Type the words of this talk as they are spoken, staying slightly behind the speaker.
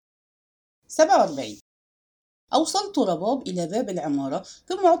47. أوصلت رباب إلى باب العمارة،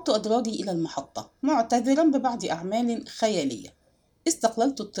 ثم عدت أدراجي إلى المحطة معتذرا ببعض أعمال خيالية.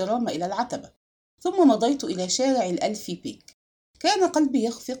 استقللت الترام إلى العتبة، ثم مضيت إلى شارع الألفي بيك. كان قلبي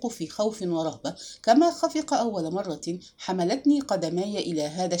يخفق في خوف ورهبة، كما خفق أول مرة حملتني قدماي إلى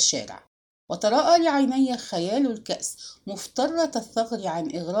هذا الشارع، وتراءى لعيني خيال الكأس مفترة الثغر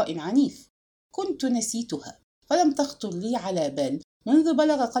عن إغراء عنيف. كنت نسيتها، فلم تخطر لي على بال منذ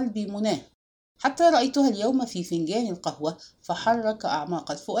بلغ قلبي مناه، حتى رأيتها اليوم في فنجان القهوة فحرك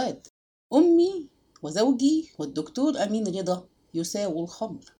أعماق الفؤاد. أمي وزوجي والدكتور أمين رضا يساووا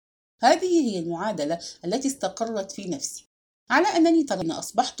الخمر. هذه هي المعادلة التي استقرت في نفسي، على أنني ترى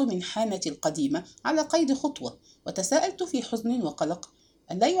أصبحت من حانتي القديمة على قيد خطوة، وتساءلت في حزن وقلق: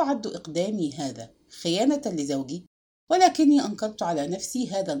 ألا يعد إقدامي هذا خيانة لزوجي؟ ولكني أنكرت على نفسي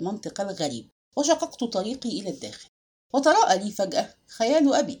هذا المنطق الغريب، وشققت طريقي إلى الداخل. وتراءى لي فجأة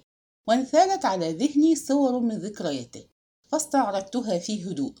خيال أبي، وانثالت على ذهني صور من ذكرياته، فاستعرضتها في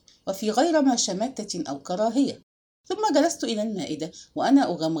هدوء وفي غير ما شماتة أو كراهية. ثم جلست إلى المائدة وأنا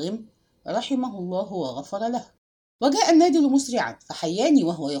أغمغم: رحمه الله وغفر له. وجاء النادل مسرعا فحياني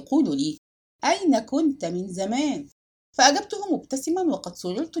وهو يقول لي: أين كنت من زمان؟ فأجبته مبتسما وقد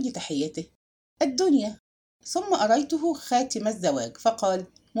سررت لتحيته: الدنيا. ثم أريته خاتم الزواج فقال: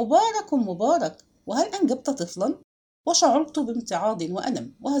 مبارك مبارك، وهل أنجبت طفلا؟ وشعرت بامتعاض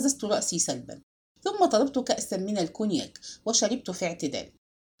وألم وهززت رأسي سلبا، ثم طلبت كأسا من الكونياك وشربت في اعتدال،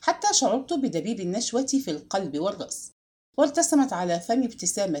 حتى شعرت بدبيب النشوة في القلب والرأس، وارتسمت على فمي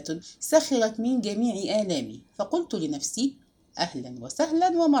ابتسامة سخرت من جميع آلامي، فقلت لنفسي: أهلا وسهلا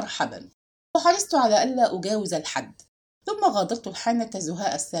ومرحبا. وحرصت على ألا أجاوز الحد، ثم غادرت الحانة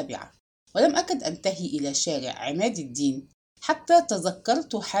زهاء 7، ولم أكد أنتهي إلى شارع عماد الدين حتى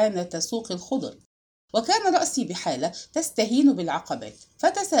تذكرت حانة سوق الخضر، وكان رأسي بحالة تستهين بالعقبات،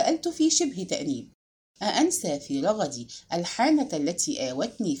 فتساءلت في شبه تأنيب: أأنسى في رغدي الحانة التي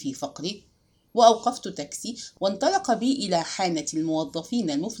آوتني في فقري؟ وأوقفت تاكسي وانطلق بي إلى حانة الموظفين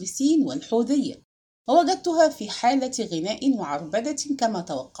المفلسين والحوذية، ووجدتها في حالة غناء وعربدة كما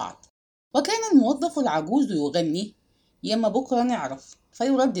توقعت. وكان الموظف العجوز يغني: ياما بكرة نعرف،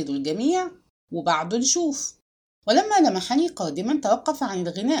 فيردد الجميع: وبعده نشوف. ولما لمحني قادما توقف عن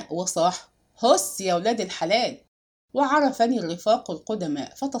الغناء وصاح: هس يا ولاد الحلال. وعرفني الرفاق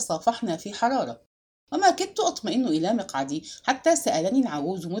القدماء فتصافحنا في حرارة، وما كدت أطمئن إلى مقعدي حتى سألني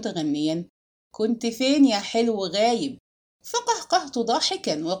العجوز متغنيا: كنت فين يا حلو غايب؟ فقهقهت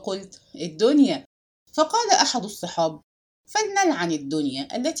ضاحكا وقلت: الدنيا. فقال أحد الصحاب: فلنلعن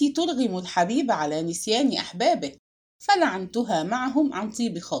الدنيا التي ترغم الحبيب على نسيان أحبابه. فلعنتها معهم عن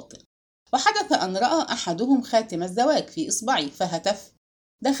طيب خاطر. وحدث أن رأى أحدهم خاتم الزواج في إصبعي فهتف: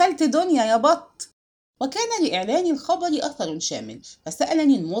 دخلت دنيا يا بط. وكان لإعلان الخبر أثر شامل،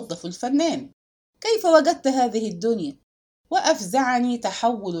 فسألني الموظف الفنان: كيف وجدت هذه الدنيا؟ وأفزعني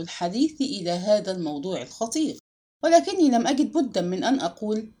تحول الحديث إلى هذا الموضوع الخطير، ولكني لم أجد بدا من أن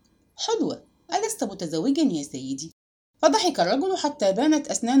أقول: حلوة، ألست متزوجا يا سيدي؟ فضحك الرجل حتى بانت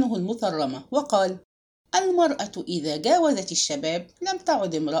أسنانه المثرمة وقال: المرأة إذا جاوزت الشباب لم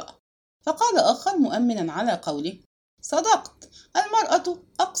تعد امرأة. فقال آخر مؤمنا على قوله: صدقت، المرأة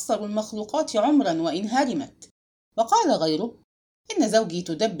أقصر المخلوقات عمرا وإن هرمت. وقال غيره: إن زوجي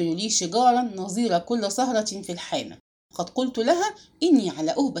تدبر لي شجارا نظير كل سهرة في الحانة، قد قلت لها إني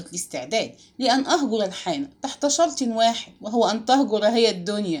على أهبة الاستعداد لأن أهجر الحانة تحت شرط واحد، وهو أن تهجر هي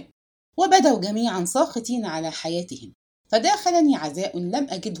الدنيا. وبدوا جميعا ساخطين على حياتهم، فداخلني عزاء لم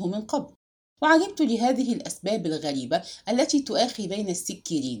أجده من قبل، وعجبت لهذه الأسباب الغريبة التي تؤاخي بين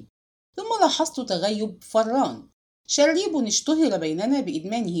السكرين. ثم لاحظت تغيب فران، شريب اشتهر بيننا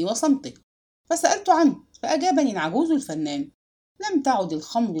بإدمانه وصمته، فسألت عنه فأجابني العجوز الفنان: لم تعد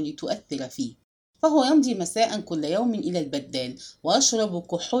الخمر لتؤثر فيه، فهو يمضي مساء كل يوم إلى البدال ويشرب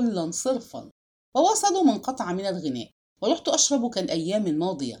كحولا صرفا. ووصلوا منقطع من الغناء، ورحت أشرب كالأيام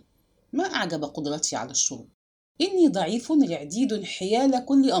الماضية. ما أعجب قدرتي على الشرب، إني ضعيف رعديد حيال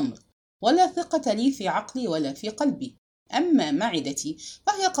كل أمر، ولا ثقة لي في عقلي ولا في قلبي. أما معدتي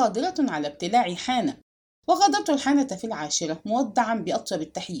فهي قادرة على ابتلاع حانة. وغادرت الحانة في 10 مودعا بأطيب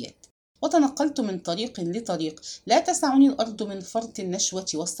التحيات، وتنقلت من طريق لطريق لا تسعني الأرض من فرط النشوة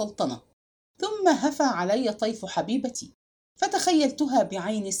والسلطنة. ثم هفى علي طيف حبيبتي، فتخيلتها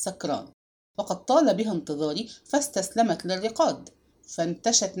بعين السكران، وقد طال بها انتظاري فاستسلمت للرقاد،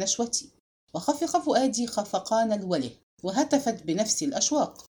 فانتشت نشوتي، وخفق فؤادي خفقان الوله، وهتفت بنفس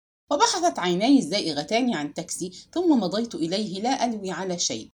الأشواق. وبحثت عيناي الزائغتان عن تاكسي، ثم مضيت إليه لا ألوي على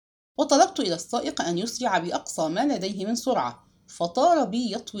شيء، وطلبت إلى السائق أن يسرع بأقصى ما لديه من سرعة، فطار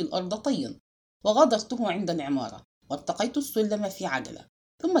بي يطوي الأرض طيا. وغادرته عند العمارة، وارتقيت السلم في عجلة،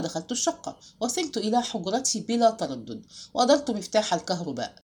 ثم دخلت الشقة وسرت إلى حجرتي بلا تردد، وأدرت مفتاح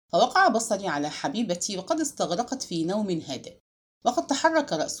الكهرباء، فوقع بصري على حبيبتي وقد استغرقت في نوم هادئ، وقد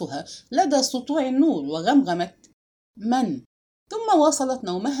تحرك رأسها لدى سطوع النور وغمغمت: من؟ ثم واصلت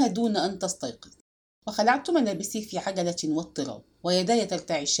نومها دون أن تستيقظ. وخلعت ملابسي في عجلة واضطراب، ويداي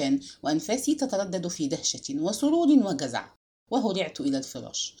ترتعشان وأنفاسي تتردد في دهشة وسرور وجزع. وهرعت إلى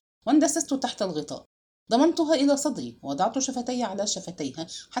الفراش واندسست تحت الغطاء، ضممتها إلى صدري ووضعت شفتي على شفتيها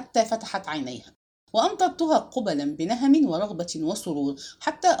حتى فتحت عينيها، وأمطرتها قبلا بنهم ورغبة وسرور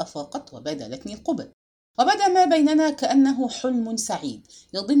حتى أفاقت وبادلتني القبل. وبدا ما بيننا كأنه حلم سعيد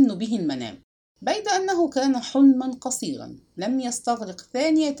يضن به المنام، بيد أنه كان حلما قصيرا لم يستغرق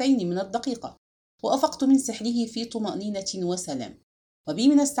ثانيتين من الدقيقة، وأفقت من سحره في طمأنينة وسلام، وبي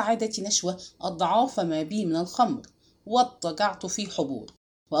من السعادة نشوة أضعاف ما بي من الخمر، واضطجعت في حبور،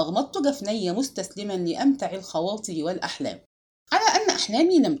 وأغمضت جفني مستسلما لأمتع الخواطر والأحلام، على أن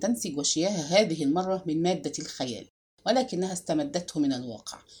أحلامي لم تنسج وشياها هذه المرة من مادة الخيال، ولكنها استمدته من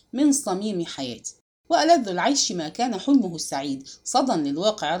الواقع، من صميم حياتي. وألذ العيش ما كان حلمه السعيد صدى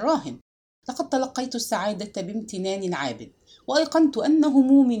للواقع الراهن. لقد تلقيت السعادة بامتنان عابد، وأيقنت أن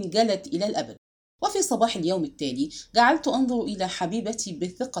هموم جلت إلى الأبد. وفي صباح اليوم التالي جعلت أنظر إلى حبيبتي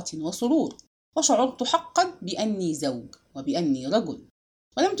بثقة وسرور، وشعرت حقا بأني زوج وبأني رجل،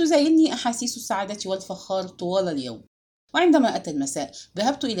 ولم تزايلني أحاسيس السعادة والفخار طوال اليوم. وعندما أتى المساء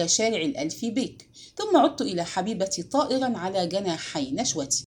ذهبت إلى شارع الألفي بيك، ثم عدت إلى حبيبتي طائرا على جناحي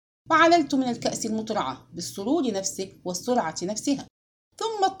نشوتي، وعللت من الكأس المترعة بالسرور نفسه والسرعة نفسها،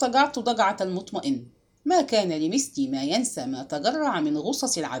 ثم اضطجعت ضجعة المطمئن. ما كان لمثلي ما ينسى ما تجرع من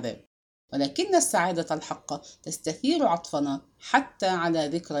غصص العذاب، ولكن السعادة الحقة تستثير عطفنا حتى على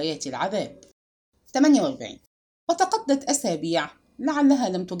ذكريات العذاب. 48. وتقضت أسابيع لعلها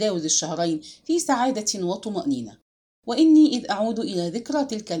لم تجاوز الشهرين في سعادة وطمأنينة، وإني إذ أعود إلى ذكرى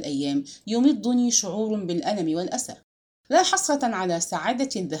تلك الأيام يمضني شعور بالألم والأسى، لا حسرة على سعادة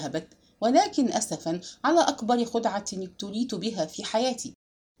ذهبت، ولكن أسفا على أكبر خدعة ابتليت بها في حياتي.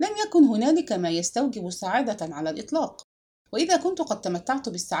 لم يكن هنالك ما يستوجب سعادة على الإطلاق، وإذا كنت قد تمتعت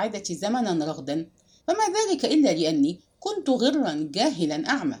بالسعادة زمنا رغدا فما ذلك إلا لأني كنت غرا جاهلا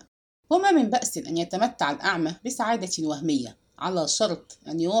أعمى. وما من بأس أن يتمتع الأعمى بسعادة وهمية على شرط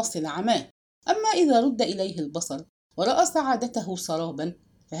أن يواصل عماه، أما إذا رد إليه البصر ورأى سعادته سرابا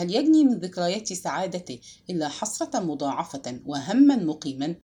فهل يجني من ذكريات سعادته إلا حسرة مضاعفة وهما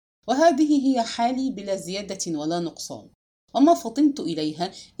مقيما؟ وهذه هي حالي بلا زيادة ولا نقصان، وما فطنت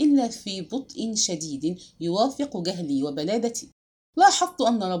إليها إلا في بطء شديد يوافق جهلي وبلادتي. لاحظت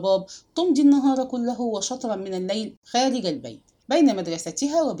أن رباب تمضي النهار كله وشطرا من الليل خارج البيت بين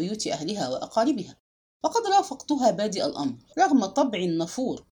مدرستها وبيوت أهلها وأقاربها، وقد رافقتها بادئ الأمر رغم طبع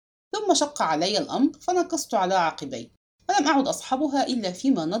نفور، ثم شق علي الأمر فنكصت على عقبي، ولم أعد أصحبها إلا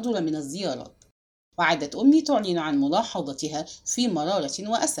فيما ندر من الزيارات. وعادت أمي تعلن عن ملاحظتها في مرارة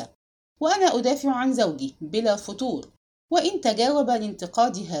وأسى، وأنا أدافع عن زوجي بلا فتور، وإن تجاوب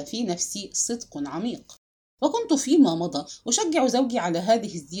لانتقادها في نفسي صدق عميق. وكنت فيما مضى أشجع زوجي على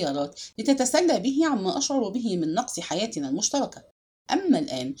هذه الزيارات لتتسلى به عما أشعر به من نقص حياتنا المشتركة، أما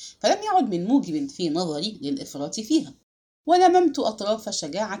الآن فلم يعد من موجب في نظري للإفراط فيها. ولممت أطراف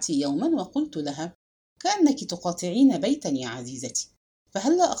شجاعتي يوما وقلت لها: كأنك تقاطعين بيتا يا عزيزتي،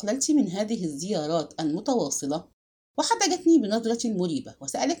 فهلا أقللت من هذه الزيارات المتواصلة؟ وحدجتني بنظرة مريبة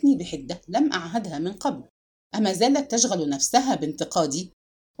وسألتني بحدة لم أعهدها من قبل: أما زالت تشغل نفسها بانتقادي؟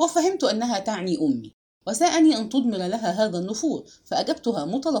 وفهمت أنها تعني أمي، وساءني أن تضمر لها هذا النفور، فأجبتها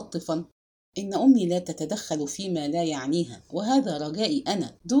متلطفا: إن أمي لا تتدخل فيما لا يعنيها، وهذا رجائي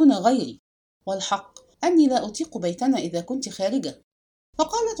أنا دون غيري، والحق أني لا أطيق بيتنا إذا كنت خارجة.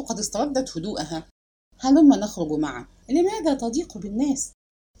 فقالت قد استردت هدوءها: هلما نخرج معا، لماذا تضيق بالناس؟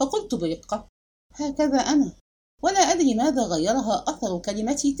 فقلت برقة: هكذا أنا، ولا أدري ماذا غيرها أثر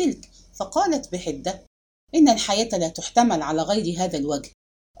كلمتي تلك. فقالت بحدة: إن الحياة لا تحتمل على غير هذا الوجه.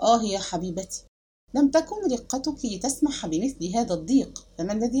 يا حبيبتي، لم تكن رقتك لتسمح بمثل هذا الضيق،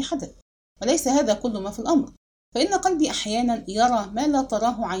 فما الذي حدث؟ وليس هذا كل ما في الأمر، فإن قلبي أحيانا يرى ما لا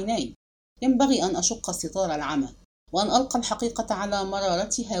تراه عيناي. ينبغي أن أشق ستار العمى، وأن ألقى الحقيقة على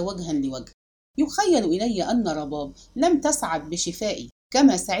مرارتها وجها لوجه. يخيل إلي أن رباب لم تسعد بشفائي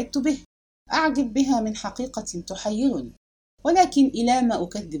كما سعدت به. أعجب بها من حقيقة تحيرني، ولكن إلى ما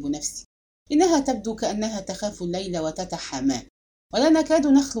أكذب نفسي؟ إنها تبدو كأنها تخاف الليل وتتحاماه، ولا نكاد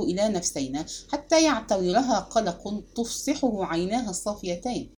نخلو إلى نفسينا حتى يعتورها قلق تفصحه عيناها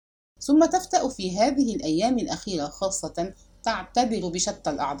الصافيتين، ثم تفتأ في هذه الأيام الأخيرة خاصة تعتبر بشتى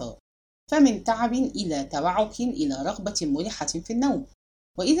الأعذار، فمن تعب إلى توعك إلى رغبة ملحة في النوم،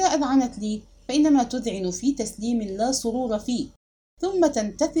 وإذا أذعنت لي فإنما تذعن في تسليم لا سرور فيه، ثم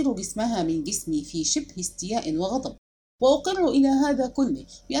تنتثر جسمها من جسمي في شبه استياء وغضب، وأقر إلى هذا كله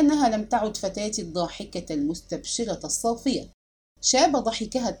بأنها لم تعد فتاتي الضاحكة المستبشرة الصافية. شاب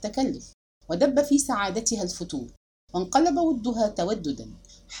ضحكها التكلف، ودب في سعادتها الفتور، وانقلب ودها توددا.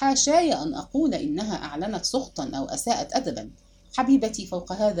 حاشاي أن أقول إنها أعلنت سخطا أو أساءت أدبا، حبيبتي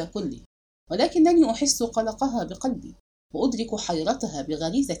فوق هذا كله، ولكنني أحس قلقها بقلبي، وأدرك حيرتها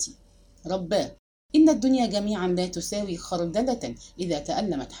بغريزتي. رباه، إن الدنيا جميعا لا تساوي خردلة إذا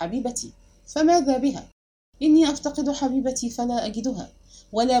تألمت حبيبتي، فماذا بها؟ إني أفتقد حبيبتي فلا أجدها،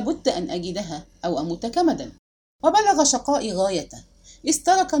 ولا بد أن أجدها أو أموت كمدا. وبلغ شقائي غايته،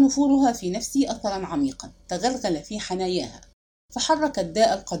 استرك نفورها في نفسي أثرا عميقا تغلغل في حناياها، فحرك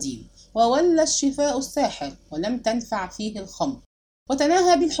الداء القديم وولى الشفاء الساحر، ولم تنفع فيه الخمر،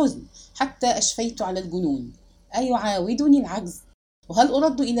 وتناهى بالحزن حتى أشفيت على الجنون. أيعاودني العجز؟ وهل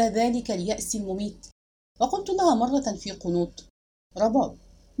أرد إلى ذلك اليأس المميت؟ وقلت لها مرة في قنوط: رباب،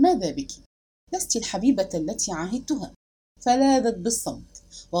 ماذا بك؟ لست الحبيبة التي عاهدتها. فلاذت بالصمت،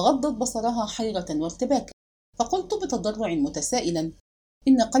 وغضت بصرها حيرة وارتباكا، فقلت بتضرع متسائلا: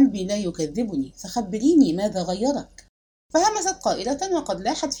 إن قلبي لا يكذبني، فخبريني ماذا غيرك؟ فهمست قائلة وقد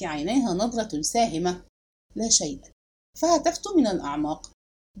لاحت في عينيها نظرة ساهمة: لا شيء. فهتفت من الأعماق: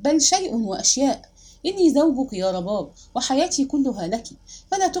 بل شيء وأشياء. إني زوجك يا رباب، وحياتي كلها لك،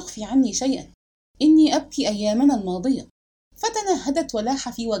 فلا تخفي عني شيئا. إني أبكي أيامنا الماضية. فتنهدت ولاح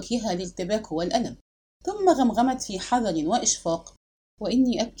في وجهها الارتباك والألم، ثم غمغمت في حذر وإشفاق: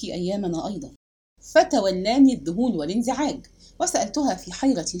 وإني أبكي أيامنا أيضا. فتولاني الذهول والانزعاج، وسألتها في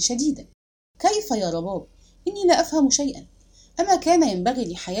حيرة شديدة: كيف يا رباب؟ إني لا أفهم شيئا. أما كان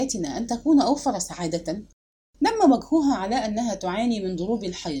ينبغي لحياتنا أن تكون أوفر سعادة؟ نم وجهها على أنها تعاني من ضروب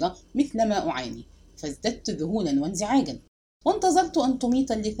الحيرة مثل ما أعاني، فازددت ذهولا وانزعاجا، وانتظرت أن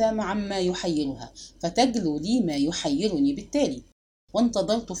تميط اللثام عما يحيرها فتجلو لي ما يحيرني بالتالي.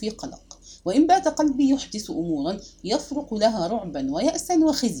 وانتظرت في قلق، وإن بات قلبي يحدث أمورا يفرق لها رعبا ويأسا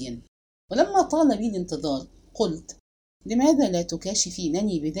وخزيا. ولما طال بي الانتظار قلت: لماذا لا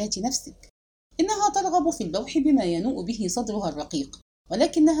تكاشفينني بذات نفسك؟ إنها ترغب في اللوح بما ينوء به صدرها الرقيق،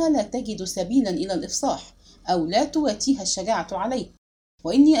 ولكنها لا تجد سبيلا إلى الإفصاح، أو لا تواتيها الشجاعة عليه.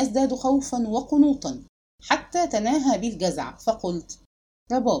 وإني أزداد خوفا وقنوطا حتى تناهى بي الجزع، فقلت: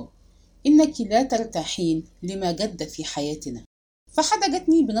 رباب، إنك لا ترتاحين لما جد في حياتنا.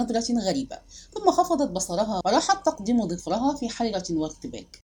 فحدجتني بنظرة غريبة، ثم خفضت بصرها وراحت تقدم ظفرها في حيرة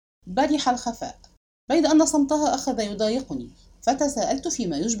وارتباك. برح الخفاء، بيد أن صمتها أخذ يضايقني، فتساءلت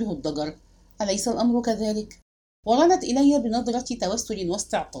فيما يشبه الضجر: أليس الأمر كذلك؟ ورنت إلي بنظرة توسل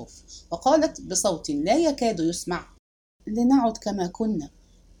واستعطاف، وقالت بصوت لا يكاد يسمع: لنعد كما كنا،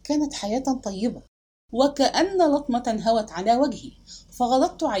 كانت حياة طيبة. وكأن لطمة هوت على وجهي،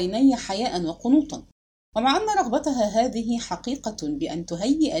 فغضضت عيني حياء وقنوطا. ومع أن رغبتها هذه حقيقة بأن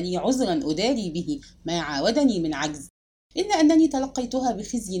تهيئ لي عذرا أداري به ما عاودني من عجز، إلا أنني تلقيتها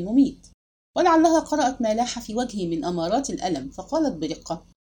بخزي مميت. ولعلها قرأت ما لاح في وجهي من أمارات الألم، فقالت برقة: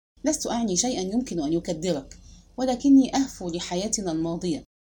 لست أعني شيئا يمكن أن يكدرك، ولكني أهفو لحياتنا الماضية،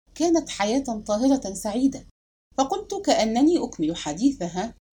 كانت حياة طاهرة سعيدة. فقلت كأنني أكمل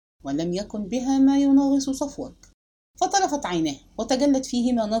حديثها: ولم يكن بها ما ينغص صفوك. فطرفت عيناه وتجلت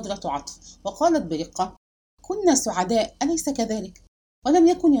فيهما نظرة عطف، وقالت برقة: كنا سعداء، أليس كذلك؟ ولم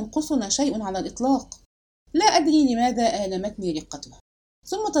يكن ينقصنا شيء على الإطلاق. لا أدري لماذا آلمتني رقتها،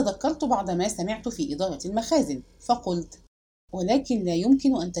 ثم تذكرت بعض ما سمعت في إدارة المخازن، فقلت: ولكن لا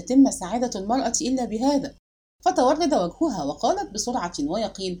يمكن أن تتم سعادة المرأة إلا بهذا. فتورد وجهها وقالت بسرعة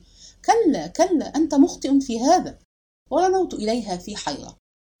ويقين: كلا كلا، أنت مخطئ في هذا. ورنوت إليها في حيرة: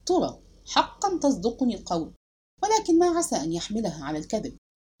 ترى حقا تصدقني القول؟ ولكن ما عسى أن يحملها على الكذب.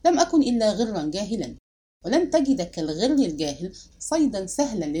 لم أكن إلا غرا جاهلا، ولن تجد كالغر الجاهل صيدا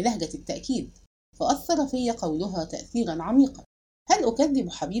سهلا للهجة التأكيد. فأثر في قولها تأثيرا عميقا. هل أكذب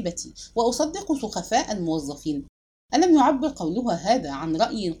حبيبتي وأصدق سخفاء الموظفين؟ ألم يعبر قولها هذا عن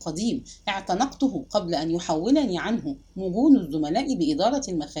رأي قديم اعتنقته قبل أن يحولني عنه مجون الزملاء بإدارة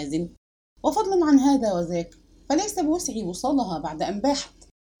المخازن؟ وفضلا عن هذا وذاك، فليس بوسعي وصالها بعد أن باحت،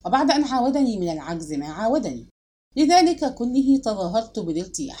 وبعد أن عاودني من العجز ما عاودني. لذلك كله تظاهرت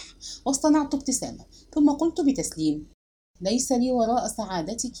بالارتياح، واصطنعت ابتسامة، ثم قلت بتسليم: ليس لي وراء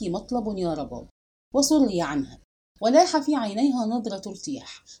سعادتك مطلب يا رباب. وسري عنها، ولاح في عينيها نظرة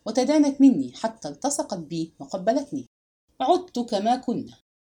ارتياح، وتدانت مني حتى التصقت بي وقبلتني. عدت كما كنا،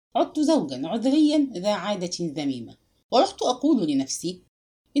 عدت زوجا عذريا ذا عادة ذميمة. ورحت أقول لنفسي: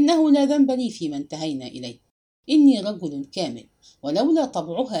 إنه لا ذنب لي فيما انتهينا إليه، إني رجل كامل، ولولا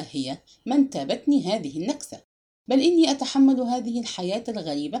طبعها هي ما انتابتني هذه النكسة، بل إني أتحمل هذه الحياة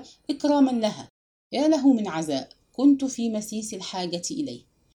الغريبة إكراما لها. يا له من عزاء، كنت في مسيس الحاجة إليه.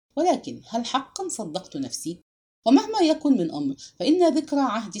 ولكن هل حقا صدقت نفسي؟ ومهما يكن من أمر، فإن ذكرى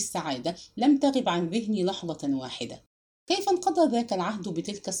عهد السعادة لم تغب عن ذهني لحظة واحدة. كيف انقضى ذاك العهد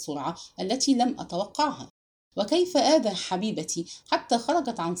بتلك السرعة التي لم أتوقعها؟ وكيف آذى حبيبتي حتى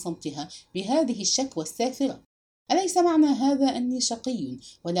خرجت عن صمتها بهذه الشكوى السافرة؟ أليس معنى هذا أني شقي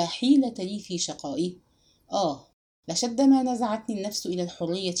ولا حيلة لي في شقائي؟ لشد ما نزعتني النفس إلى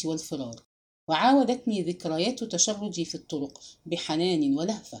الحرية والفرار، وعاودتني ذكريات تشردي في الطرق بحنان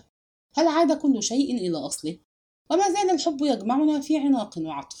ولهفة. هل عاد كل شيء إلى أصله؟ وما زال الحب يجمعنا في عناق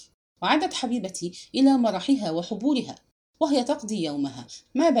وعطف. وعادت حبيبتي إلى مرحها وحبورها، وهي تقضي يومها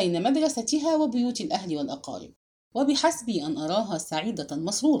ما بين مدرستها وبيوت الأهل والأقارب، وبحسبي أن أراها سعيدة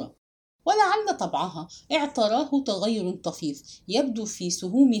مسرورة. ولعل طبعها اعتراه تغير طفيف يبدو في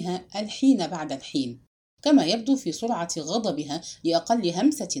سهومها الحين بعد الحين، كما يبدو في سرعة غضبها لأقل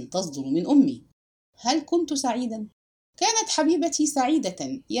همسة تصدر من أمي. هل كنت سعيدا؟ كانت حبيبتي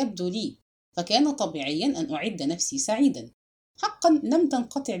سعيدة يبدو لي، فكان طبيعيا أن أعد نفسي سعيدا. حقا لم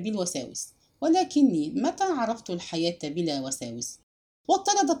تنقطع بالوساوس، ولكني متى عرفت الحياة بلا وساوس؟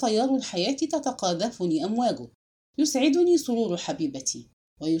 واضطرد تيار الحياة تتقاذفني أمواجه. يسعدني سرور حبيبتي،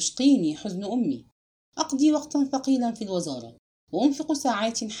 ويشقيني حزن أمي. أقضي وقتا ثقيلا في الوزارة، وأنفق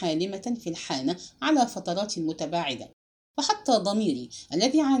ساعات حالمة في الحانة على فترات متباعدة. وحتى ضميري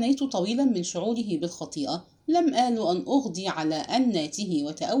الذي عانيت طويلا من شعوره بالخطيئة لم آل أن أغضي على أناته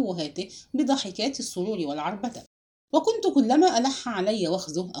وتأوهاته بضحكات السرور والعربدة. وكنت كلما ألح علي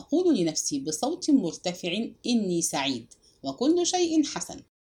وخزه أقول لنفسي بصوت مرتفع إني سعيد وكل شيء حسن.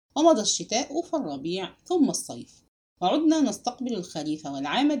 ومضى الشتاء فالربيع ثم الصيف، وعدنا نستقبل الخريف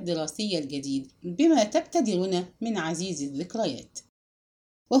والعام الدراسي الجديد بما تبتدرنا من عزيز الذكريات.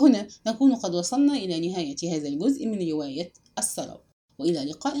 وهنا نكون قد وصلنا إلى نهاية هذا الجزء من رواية السراب، وإلى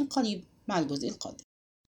لقاء قريب مع الجزء القادم.